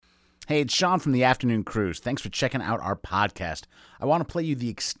Hey, it's Sean from the Afternoon Cruise. Thanks for checking out our podcast. I want to play you the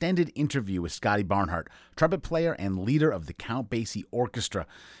extended interview with Scotty Barnhart, trumpet player and leader of the Count Basie Orchestra.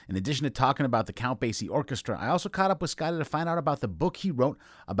 In addition to talking about the Count Basie Orchestra, I also caught up with Scotty to find out about the book he wrote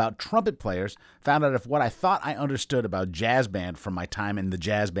about trumpet players, found out if what I thought I understood about jazz band from my time in the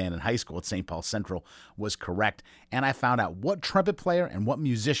jazz band in high school at St. Paul Central was correct, and I found out what trumpet player and what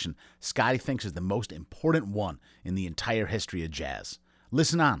musician Scotty thinks is the most important one in the entire history of jazz.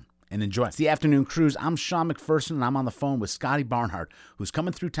 Listen on and enjoy. It's the Afternoon Cruise. I'm Sean McPherson, and I'm on the phone with Scotty Barnhart, who's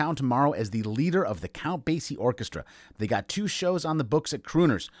coming through town tomorrow as the leader of the Count Basie Orchestra. They got 2 shows on the books at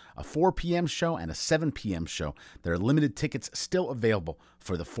Crooners, a 4 p.m. show and a 7 p.m. show. There are limited tickets still available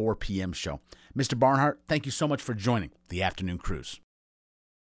for the 4 p.m. show. Mr. Barnhart, thank you so much for joining the Afternoon Cruise.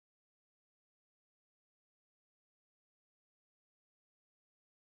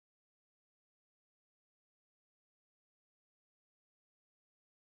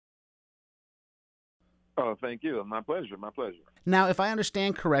 Oh, thank you. My pleasure. My pleasure. Now, if I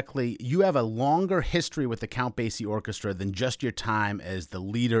understand correctly, you have a longer history with the Count Basie Orchestra than just your time as the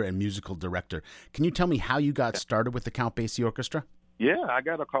leader and musical director. Can you tell me how you got started with the Count Basie Orchestra? Yeah, I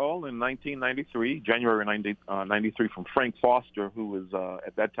got a call in 1993, January 93, from Frank Foster, who was,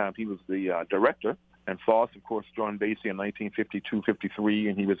 at that time, he was the director. And Foster, of course, joined Basie in 1952, 53,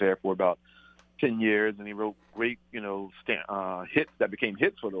 and he was there for about 10 years. And he wrote great, hits that became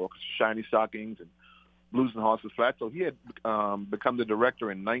hits for the orchestra, Shiny Stockings and Blues and Horses Flat. So he had become the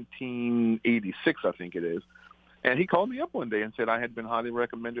director in 1986, I think it is. And he called me up one day and said I had been highly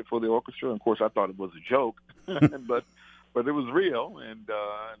recommended for the orchestra. And of course, I thought it was a joke, but it was real. And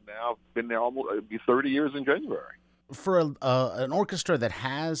now I've been there almost, it'll be 30 years in January. For an orchestra that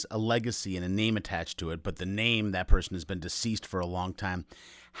has a legacy and a name attached to it, but the name, that person has been deceased for a long time,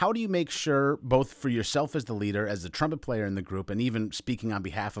 how do you make sure, both for yourself as the leader, as the trumpet player in the group, and even speaking on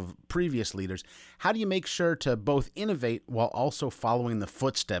behalf of previous leaders, how do you make sure to both innovate while also following the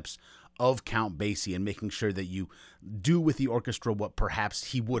footsteps of Count Basie and making sure that you do with the orchestra what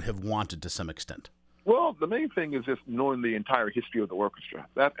perhaps he would have wanted to some extent? Well, the main thing is just knowing the entire history of the orchestra.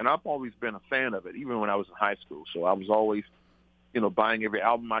 And I've always been a fan of it, even when I was in high school. So I was always, buying every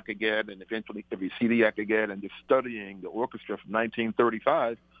album I could get and eventually every CD I could get and just studying the orchestra from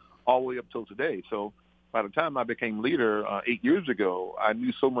 1935 all the way up till today. So by the time I became leader 8 years ago, I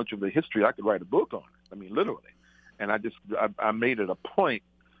knew so much of the history I could write a book on it. I mean, literally. And I made it a point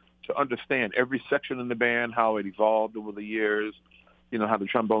to understand every section in the band, how it evolved over the years. How the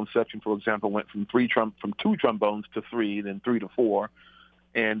trombone section, for example, went from 2 trombones to 3, then 3 to 4,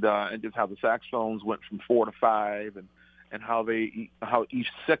 and just how the saxophones went from 4 to 5, and how each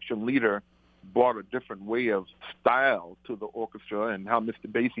section leader brought a different way of style to the orchestra, and how Mr.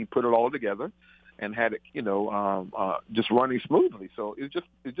 Basie put it all together and had it, just running smoothly. So it's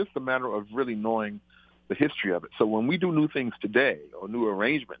just a matter of really knowing the history of it. So when we do new things today or new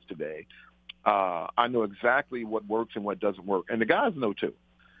arrangements today, I know exactly what works and what doesn't work, and the guys know too.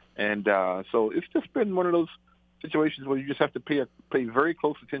 And so it's just been one of those situations where you just have to pay very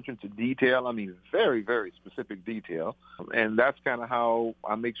close attention to detail. I mean, very, very specific detail, and that's kind of how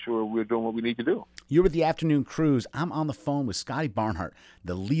I make sure we're doing what we need to do. You're with the Afternoon Cruise. I'm on the phone with Scotty Barnhart,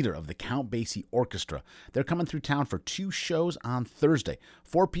 the leader of the Count Basie Orchestra. They're coming through town for 2 shows on Thursday.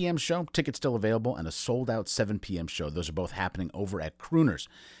 4 p.m. show, tickets still available, and a sold-out 7 p.m. show. Those are both happening over at Crooners.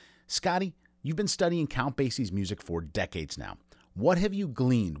 Scotty, you've been studying Count Basie's music for decades now. What have you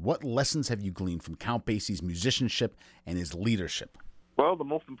gleaned? What lessons have you gleaned from Count Basie's musicianship and his leadership? Well, the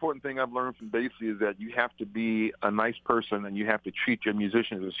most important thing I've learned from Basie is that you have to be a nice person and you have to treat your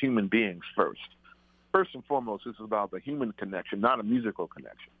musicians as human beings first. First and foremost, this is about the human connection, not a musical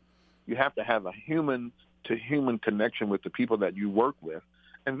connection. You have to have a human-to-human connection with the people that you work with,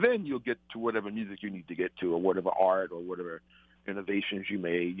 and then you'll get to whatever music you need to get to or whatever art or whatever innovations you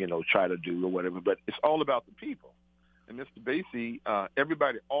may, try to do or whatever. But it's all about the people. And Mr. Basie,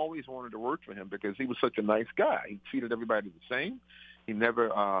 everybody always wanted to work for him because he was such a nice guy. He treated everybody the same. He never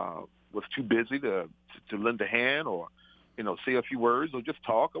was too busy to lend a hand or, say a few words or just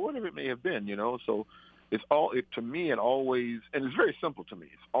talk or whatever it may have been, So to me, it always, and it's very simple to me.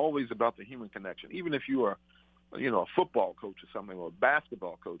 It's always about the human connection. Even if you are, a football coach or something or a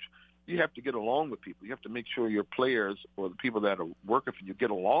basketball coach, you have to get along with people. You have to make sure your players or the people that are working for you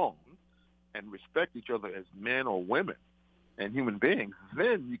get along and respect each other as men or women and human beings.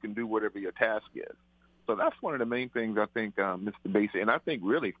 Then you can do whatever your task is. So that's one of the main things I think Mr. Basie, and I think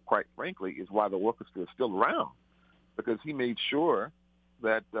really, quite frankly, is why the orchestra is still around, because he made sure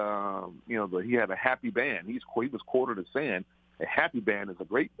that, that he had a happy band. He was quoted as saying, a happy band is a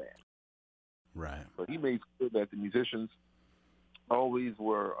great band. Right. So he made sure that the musicians always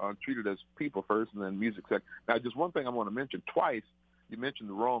were treated as people first and then music second. Now, just one thing I want to mention. Twice, you mentioned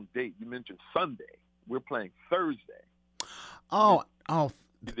the wrong date. You mentioned Sunday. We're playing Thursday. Oh.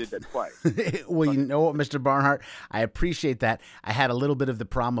 You did that twice. Well, you know what, Mr. Barnhart? I appreciate that. I had a little bit of the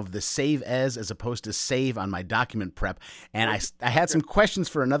problem of the save as opposed to save on my document prep. And I had some questions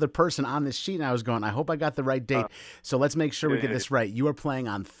for another person on this sheet, and I was going, I hope I got the right date. So let's make sure we get this right. You are playing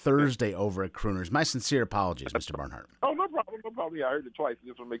on Thursday over at Crooners. My sincere apologies, Mr. Barnhart. Oh, no problem. No problem. Yeah, I heard it twice. I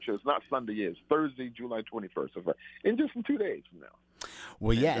just want to make sure it's not Sunday. It's Thursday, July 21st. In just in 2 days from now.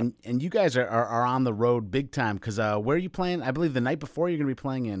 Well, yeah, and you guys are on the road big time because where are you playing? I believe the night before you're going to be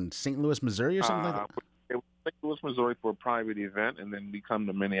playing in St. Louis, Missouri or something like that? St. Louis, Missouri for a private event, and then we come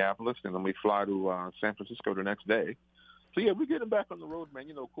to Minneapolis, and then we fly to San Francisco the next day. So, yeah, we're getting back on the road, man.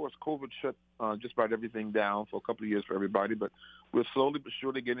 You know, of course, COVID shut just about everything down for a couple of years for everybody, but we're slowly but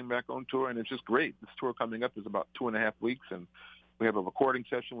surely getting back on tour, and it's just great. This tour coming up is about 2.5 weeks, and we have a recording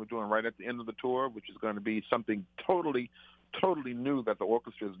session we're doing right at the end of the tour, which is going to be something totally new that the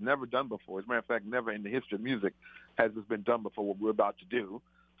orchestra has never done before. As a matter of fact, never in the history of music has this been done before, what we're about to do.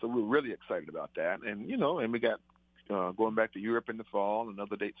 So we're really excited about that. And, you know, and we got going back to Europe in the fall and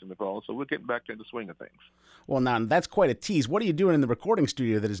other dates in the fall. So we're getting back to the swing of things. Well, now, that's quite a tease. What are you doing in the recording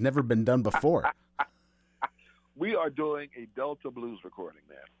studio that has never been done before? We are doing a Delta Blues recording,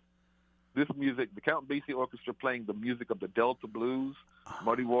 man. This music, the Count Basie Orchestra playing the music of the Delta Blues,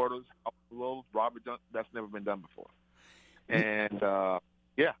 Muddy Waters, Robert Johnson, that's never been done before. And,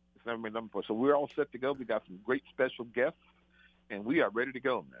 it's never been done before. So we're all set to go. We got some great special guests, and we are ready to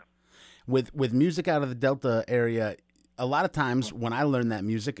go, man. With music out of the Delta area, a lot of times when I learned that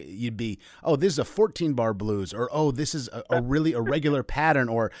music, you'd be, oh, this is a 14-bar blues, or, oh, this is a really irregular pattern,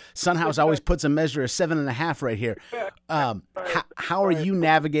 or Sunhouse always puts a measure of 7.5 right here. How are you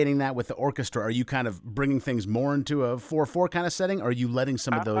navigating that with the orchestra? Are you kind of bringing things more into a 4/4 kind of setting, or are you letting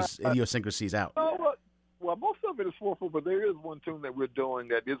some of those idiosyncrasies out? Well, most of it is 4/4, but there is one tune that we're doing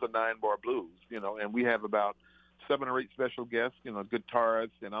that is a 9-bar blues, you know, and we have about 7 or 8 special guests, you know, guitarists,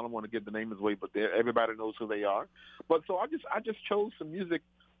 and I don't want to give the names away, but everybody knows who they are. But so I just chose some music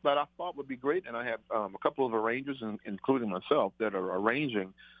that I thought would be great, and I have a couple of arrangers, including myself, that are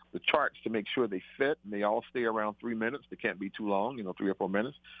arranging the charts to make sure they fit, and they all stay around 3 minutes. They can't be too long, you know, 3 or 4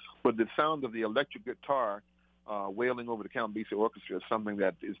 minutes. But the sound of the electric guitar wailing over the Count Basie Orchestra is something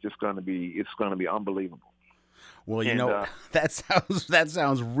that is just going to be unbelievable. Well, you know, that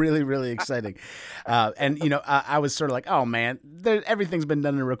sounds really, really exciting. And, you know, I was sort of like, oh, man, everything's been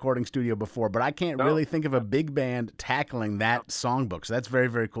done in a recording studio before, but I can't really think of a big band tackling that songbook. So that's very,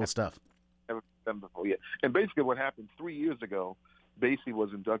 very cool stuff. Never done before, yeah. And basically what happened 3 years ago, Basie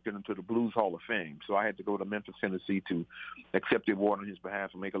was inducted into the Blues Hall of Fame. So I had to go to Memphis, Tennessee to accept the award on his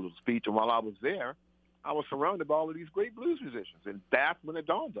behalf and make a little speech. And while I was there, I was surrounded by all of these great blues musicians, and that's when it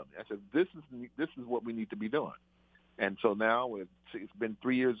dawned on me. I said, "This is what we need to be doing." And so now it's been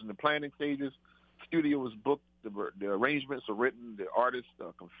 3 years in the planning stages. Studio was booked, the arrangements are written, the artists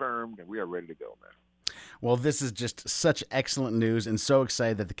are confirmed, and we are ready to go, man. Well, this is just such excellent news, and so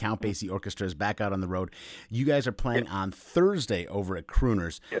excited that the Count Basie Orchestra is back out on the road. You guys are playing on Thursday over at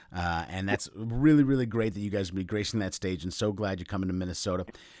Crooners, and that's really, really great that you guys will be gracing that stage, and so glad you're coming to Minnesota.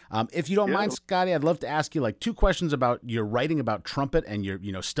 If you don't mind, Scotty, I'd love to ask you like 2 questions about your writing about trumpet and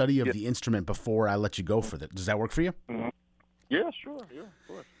your study of the instrument before I let you go for that. Does that work for you? Mm-hmm. Yeah, sure. Yeah, of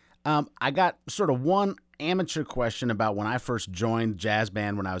course. I got sort of one amateur question about when I first joined jazz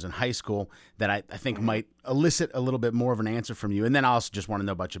band when I was in high school that I think might elicit a little bit more of an answer from you. And then I also just want to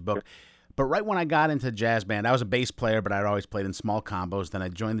know about your book. But right when I got into jazz band, I was a bass player, but I'd always played in small combos. Then I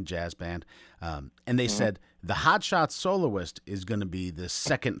joined the jazz band. And they said, the hotshot soloist is going to be the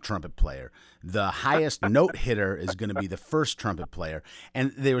second trumpet player. The highest note hitter is going to be the first trumpet player.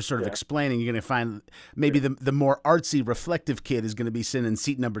 And they were sort of explaining, you're going to find maybe the more artsy, reflective kid is going to be sitting in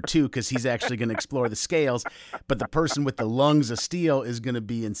seat number 2 because he's actually going to explore the scales. But the person with the lungs of steel is going to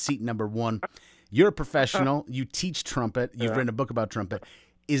be in seat number 1. You're a professional. You teach trumpet. You've written a book about trumpet.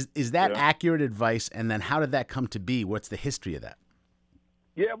 Is that accurate advice? And then how did that come to be? What's the history of that?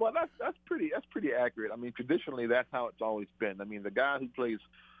 Yeah, well, that's pretty accurate. I mean, traditionally, that's how it's always been. I mean, the guy who plays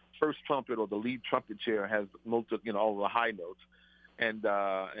first trumpet or the lead trumpet chair has most of all the high notes, and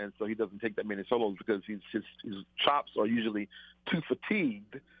so he doesn't take that many solos because his chops are usually too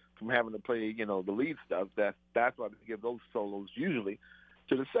fatigued from having to play the lead stuff. That's why they give those solos usually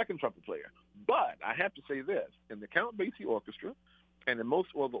to the second trumpet player. But I have to say this: in the Count Basie Orchestra, and in most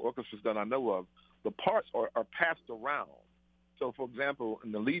other orchestras that I know of, the parts are passed around. So, for example,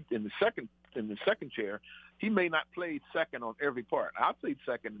 in the second chair, he may not play second on every part. I played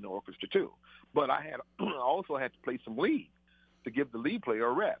second in the orchestra too, but I also had to play some lead. to give the lead player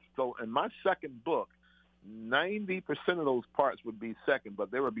a rest. So in my second book, 90% of those parts would be second,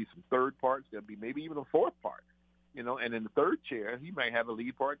 but there would be some third parts. There'd be maybe even a fourth part, and in the third chair, he might have a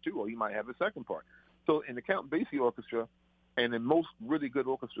lead part too, or he might have a second part. So in the Count Basie Orchestra, and in most really good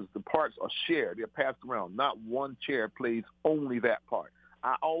orchestras, the parts are shared. They're passed around. Not one chair plays only that part.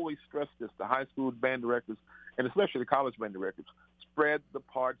 I always stress this to high school band directors, and especially the college band directors. Spread the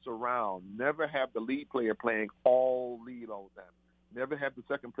parts around. Never have the lead player playing all lead all the time. Never have the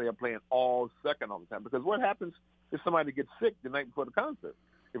second player playing all second all the time. Because what happens if somebody gets sick the night before the concert?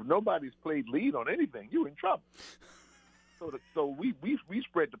 If nobody's played lead on anything, you're in trouble. So we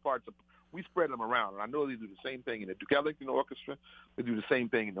spread the parts. We spread them around. And I know they do the same thing in the Duke Ellington Orchestra. They do the same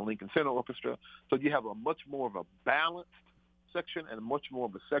thing in the Lincoln Center Orchestra. So you have a much more of a balanced section and much more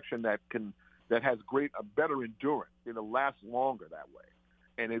of a section that has a better endurance. It'll last longer that way.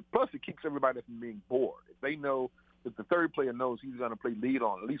 And plus it keeps everybody from being bored. If they know that the third player knows he's going to play lead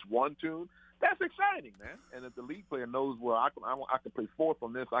on at least one tune, that's exciting, man. And if the lead player knows, well, I can play fourth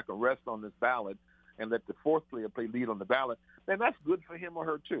on this, I can rest on this ballad, and let the fourth player play lead on the ballad, then that's good for him or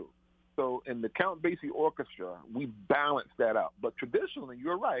her too. So in the Count Basie Orchestra, we balance that out. But traditionally,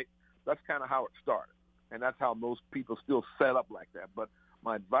 you're right, that's kind of how it started. And that's how most people still set up like that. But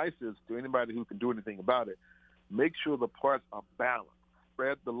my advice is to anybody who can do anything about it, make sure the parts are balanced.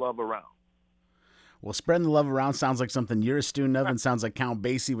 Spread the love around. Well, spreading the love around sounds like something you're a student of, and sounds like Count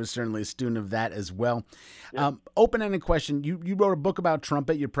Basie was certainly a student of that as well. Yeah. Open-ended question. You wrote a book about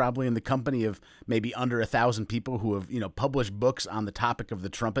trumpet. You're probably in the company of maybe under 1,000 people who have published books on the topic of the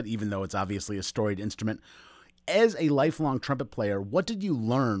trumpet, even though it's obviously a storied instrument. As a lifelong trumpet player, what did you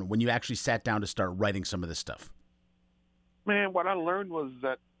learn when you actually sat down to start writing some of this stuff? Man, what I learned was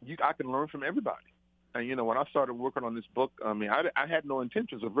that I can learn from everybody. And, when I started working on this book, I had no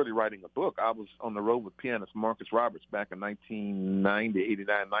intentions of really writing a book. I was on the road with pianist Marcus Roberts back in 1990,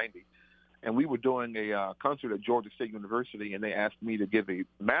 89, 90. And we were doing a concert at Georgia State University, and they asked me to give a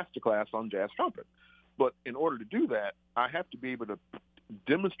master class on jazz trumpet. But in order to do that, I have to be able to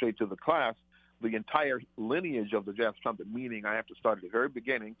demonstrate to the class the entire lineage of the jazz trumpet, meaning I have to start at the very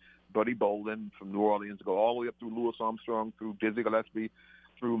beginning, Buddy Bolden from New Orleans, go all the way up through Louis Armstrong, through Dizzy Gillespie,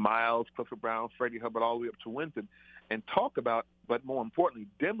 through Miles, Clifford Brown, Freddie Hubbard, all the way up to Wynton, and talk about, but more importantly,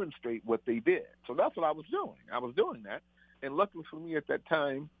 demonstrate what they did. So that's what I was doing. I was doing that. And luckily for me at that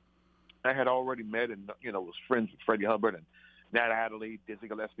time, I had already met and, was friends with Freddie Hubbard and Nat Adderley, Dizzy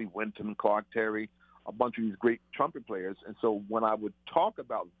Gillespie, Wynton, Clark Terry, a bunch of these great trumpet players. And so when I would talk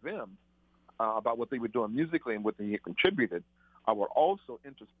about them, about what they were doing musically and what they had contributed, I would also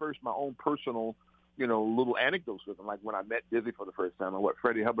intersperse my own personal little anecdotes with them, like when I met Dizzy for the first time and what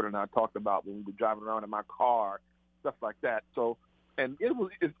Freddie Hubbard and I talked about when we were driving around in my car, stuff like that. So, and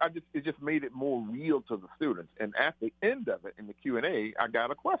it just made it more real to the students. And at the end of it, in the Q&A, I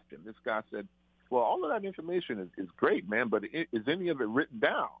got a question. This guy said, well, all of that information is great, man, but is any of it written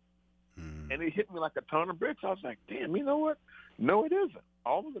down? And it hit me like a ton of bricks. I was like, damn, you know what? No, it isn't.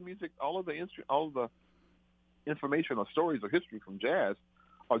 All of the music, all of the information or stories or history from jazz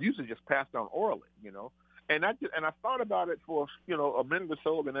are usually just passed down orally, And I thought about it for, a minute or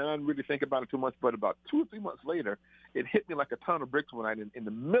so, and then I didn't really think about it too much. But about 2 or 3 months later, it hit me like a ton of bricks when in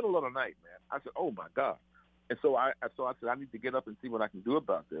the middle of the night, man. I said, oh, my God. And so I said, I need to get up and see what I can do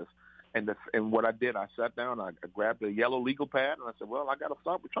about this. And what I did, I sat down, I grabbed a yellow legal pad, and I said, well, I got to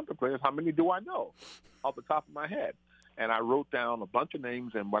start with trumpet players. How many do I know off the top of my head? And I wrote down a bunch of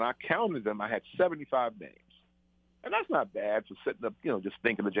names, and when I counted them, I had 75 names. And that's not bad for sitting up, just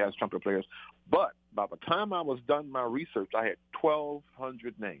thinking of jazz trumpet players. But by the time I was done my research, I had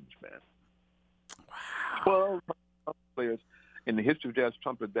 1,200 names, man. Wow. 1,200 players in the history of jazz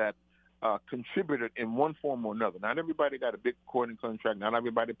trumpet that contributed in one form or another. Not everybody got a big recording contract. Not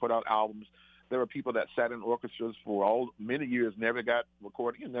everybody put out albums. There were people that sat in orchestras for many years, never got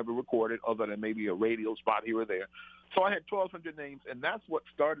recorded, never recorded other than maybe a radio spot here or there. So I had 1,200 names, and that's what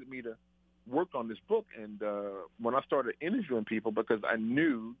started me to work on this book. And when I started interviewing people, because I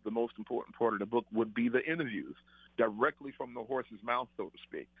knew the most important part of the book would be the interviews directly from the horse's mouth, so to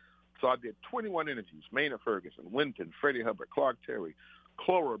speak. So I did 21 interviews, Maynard Ferguson, Wynton, Freddie Hubbard, Clark Terry,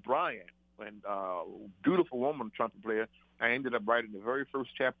 Clora Bryant, and beautiful woman trumpet player. I ended up writing the very first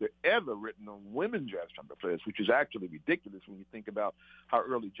chapter ever written on women jazz trumpet players, which is actually ridiculous when you think about how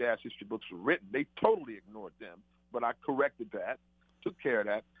early jazz history books were written. They totally ignored them, but I corrected that, took care of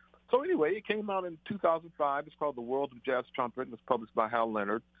that. So anyway, it came out in 2005. It's called The World of Jazz Trumpet, and it's published by Hal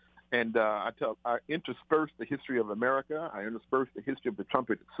Leonard. And I interspersed the history of America. I interspersed the history of the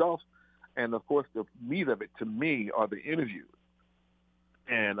trumpet itself. And, of course, the meat of it, to me, are the interviews.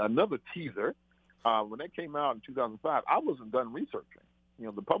 And another teaser, When that came out in 2005, I wasn't done researching. You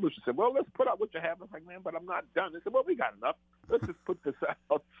know, the publisher said, well, let's put out what you have. I was like, man, but I'm not done. They said, well, we got enough. Let's just put this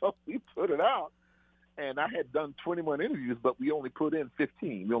out. So we put it out. And I had done 21 interviews, but we only put in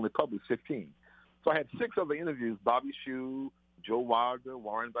 15. We only published 15. So I had 6 other interviews: Bobby Shue, Joe Wilder,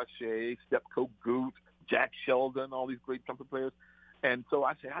 Warren Bachet, Stepco Goot, Jack Sheldon, all these great trumpet players. And so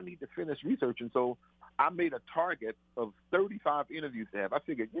I said, I need to finish researching. So I made a target of 35 interviews to have. I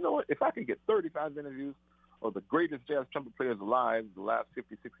figured, you know what, if I can get 35 interviews of the greatest jazz trumpet players alive the last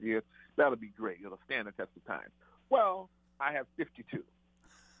 50, 60 years, that'll be great. It'll stand the test of time. Well, I have 52,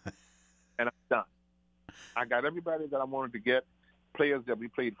 and I'm done. I got everybody that I wanted to get, players that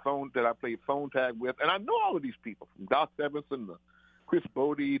I played phone tag with, and I know all of these people, from Doc Severinsen to Chris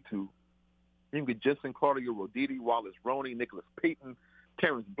Bodie to Ingrid Jensen, Claudio Roditi, Wallace Roney, Nicholas Payton,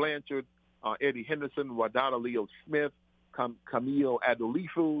 Terrence Blanchard, Eddie Henderson, Wadada Leo Smith, Camille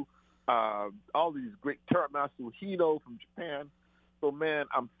Adolifu, all these great Teramasu Hino from Japan. So, man,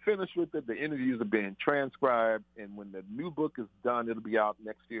 I'm finished with it. The interviews are being transcribed, and when the new book is done, it'll be out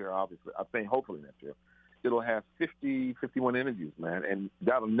next year, obviously. I think hopefully next year. It'll have 51 interviews, man, and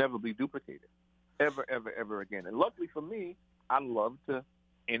that'll never be duplicated, ever, ever, ever again. And luckily for me, I love to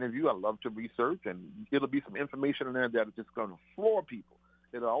interview. I love to research, and it'll be some information in there that is just going to floor people.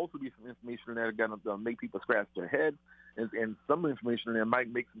 It'll also be some information in there that's going to make people scratch their heads, and some information in there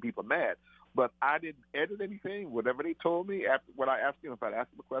might make some people mad. But I didn't edit anything. Whatever they told me, after what I asked them, if I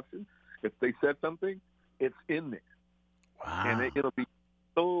asked them a question, if they said something, it's in there. Wow. And it'll be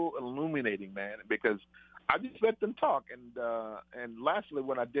so illuminating, man, because I just let them talk. And lastly,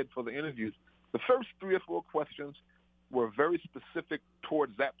 what I did for the interviews, the first 3 or 4 questions were very specific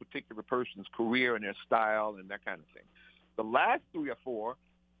towards that particular person's career and their style and that kind of thing. The last 3 or 4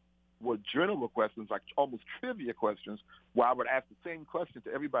 were general questions, like almost trivia questions, where I would ask the same question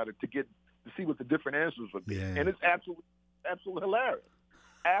to everybody to see what the different answers would be. Yeah. And it's absolutely hilarious.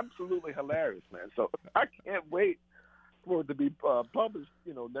 Absolutely hilarious, man. So I can't wait for it to be published,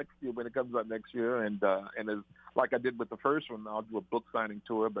 next year when it comes out next year. And as like I did with the first one, I'll do a book signing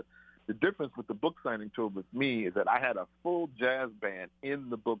tour. But the difference with the book signing tour with me is that I had a full jazz band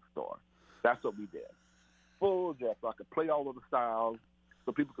in the bookstore. That's what we did. Full jazz, so I could play all of the styles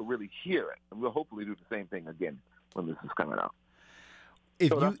so people could really hear it. And we'll hopefully do the same thing again when this is coming out.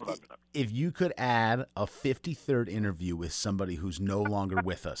 If you could add a 53rd interview with somebody who's no longer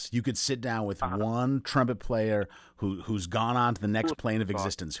with us, you could sit down with one trumpet player who's gone on to the next plane of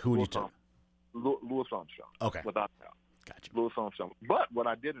existence. Who would you take? Louis Armstrong. Okay. Without doubt. Gotcha. Louis Armstrong. But what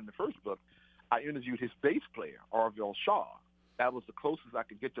I did in the first book, I interviewed his bass player, Arvell Shaw. That was the closest I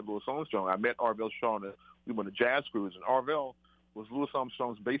could get to Louis Armstrong. I met Arvell Shaw, and we went to jazz cruise, and Arvell was Louis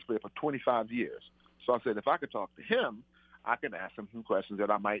Armstrong's bass player for 25 years. So I said, if I could talk to him, I can ask him some questions that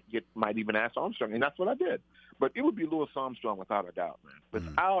I might even ask Armstrong, and that's what I did. But it would be Louis Armstrong without a doubt, man.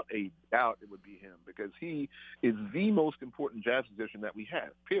 Without a doubt, it would be him, because he is the most important jazz musician that we have,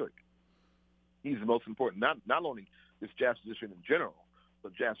 period. He's the most important, not only this jazz musician in general,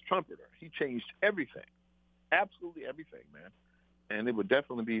 but jazz trumpeter. He changed everything, absolutely everything, man. And it would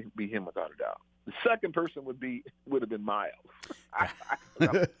definitely be him without a doubt. The second person would have been Miles.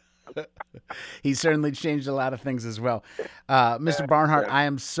 He certainly changed a lot of things as well. Mr. Barnhart, I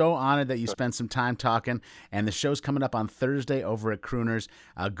am so honored that you spent some time talking, and the show's coming up on Thursday over at Crooners.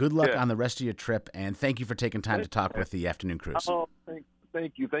 Good luck on the rest of your trip, and thank you for taking time to talk with the Afternoon Cruise. Oh, thank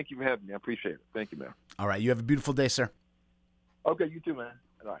you. Thank you for having me. I appreciate it. Thank you, man. All right. You have a beautiful day, sir. Okay, you too, man.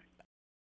 All right.